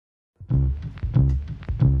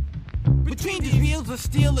Between these wheels of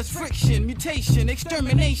steel is friction, mutation,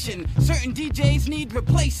 extermination. Certain DJs need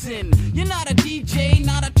replacing. You're not a DJ,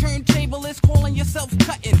 not a turntablist, calling yourself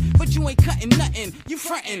cutting, but you ain't cutting nothing. You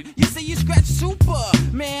frontin', you say you scratch super.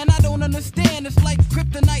 Man, I don't understand. It's like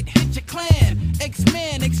kryptonite hit your clan.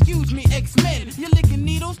 X-Men, excuse me, X-Men. You're licking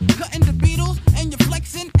needles, cutting the Beatles, and you're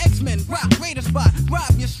flexing. X-Men, rock, Raider spot, rob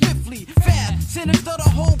you swiftly, fast. Sinister the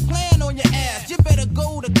whole plan on your ass. You better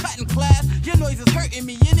go to cutting class. Your noise is hurting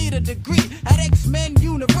me. You need a degree at X-Men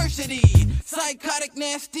University. Psychotic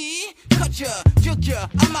nasty, cut ya, juke ya.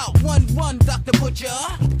 I'm out 1-1, Dr. Butcher.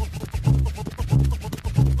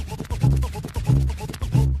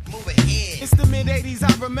 It's the mid-80s,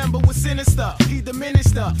 I remember with Sinister. He the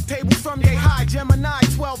minister. Tables from Yay High, Gemini,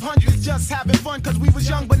 1200s. Just having fun, cause we was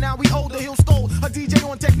young, but now we older. He'll stole a DJ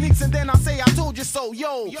on techniques, and then I say I told you so.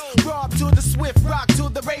 Yo, Rob to the Swift, rock to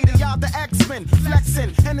the Raider. Y'all the X-Men,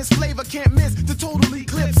 flexing, and his flavor can't miss the total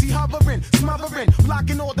eclipse. He hovering, smothering,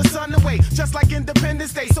 blocking all the sun away. Just like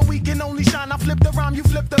Independence Day, so we can only shine. I flip the rhyme, you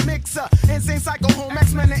flip the mixer. Insane Psycho Home,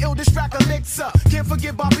 X-Men, the ill distract elixir. Can't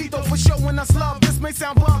forget Bobito for showing us love. This may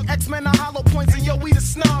sound bug, X-Men are hollow points, and yo, we the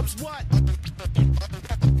snubs. What?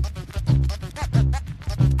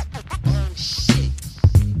 Shit.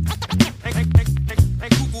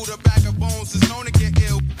 And Google the bag of bones is known to get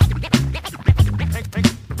ill.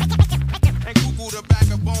 And Google the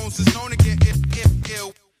bag of bones is known to get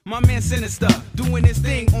ill. My man Sinister, doing his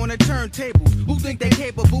thing on a turntable. Who think they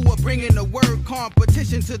capable of bringing the word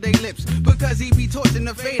competition to their lips? Because he be torching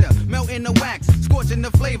the fader, melting the wax, scorching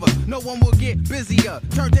the flavor. No one will get busier.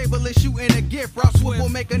 Turntable is shooting a gift. Rob Swoop will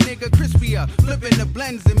make a nigga crispier. Flipping the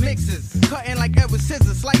blends and mixes. Cutting like ever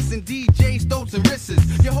scissors, slicing DJs, throats and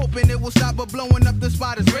wrists. You're hoping it will stop, but blowing up the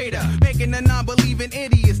spot is radar. Making the non-believing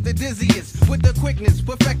idiots the dizziest. With the quickness,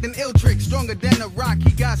 perfecting ill tricks. Stronger than a rock,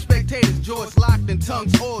 he got spectators. Jaws locked and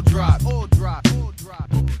tongues all drop, all drop, all drop.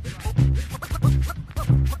 Move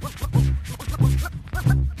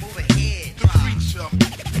ahead. The creature.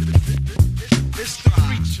 It's the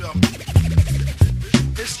creature.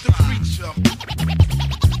 It's the creature.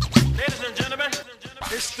 Ladies and gentlemen.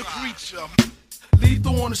 It's the creature.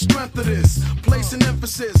 Lethal on the strength of this, placing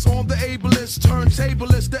emphasis on the ableist,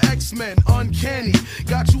 turntablist, the X-Men, uncanny.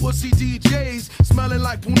 Got you a CDJs smelling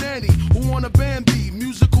like Punani, who wanna band be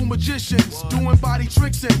musical magicians, doing body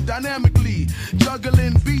tricks and dynamically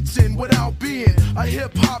juggling beats in without being a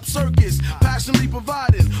hip-hop circus, passionately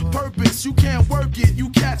providing purpose. You can't work it,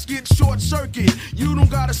 you cats get short circuit. You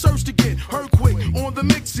don't gotta search to get hurt quick on the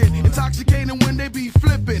mixing, intoxicating when they be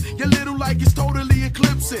flipping. Your little like it's totally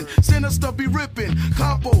eclipsing, Sinister be ripping.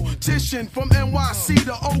 Competition from NYC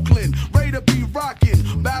to Oakland, Raider be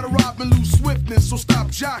rocking, battle robbing, lose swiftness, so stop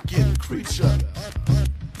jocking. Creature.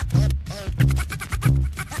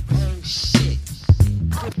 Shit.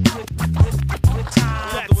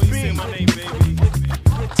 That's me. My name, baby.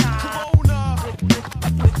 Corona.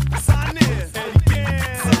 Sign in.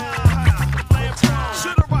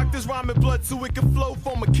 Should've rocked this rhyme in blood so it can flow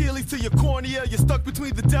from Achilles to your cornea. You're stuck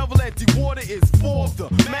between the devil and water is for the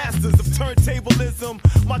masters of turntablism.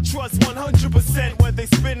 My trust 100% when they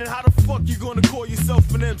spinning. How the fuck you gonna call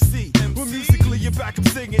yourself an MC? When musically your backup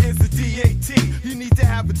singing is the DAT. You need to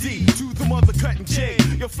have a D to the mother cutting chain.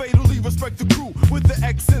 You fatally respect the crew with the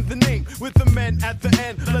X in the name. With the men at the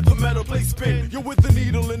end, let the metal play spin. You're with the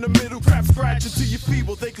needle in the middle, crap scratch until you're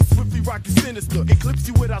feeble. They can swiftly rock you sinister, eclipse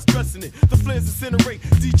you without stressing it. The flares incinerate,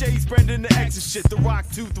 DJs Brandon the X and shit. The rock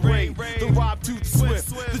to the rain, the Rob to the Swift,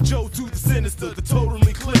 the Joe to the Sinister, the total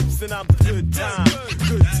eclipse. And I'm the good time,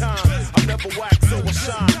 good time. I'm never wax so I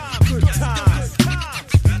shine, good times.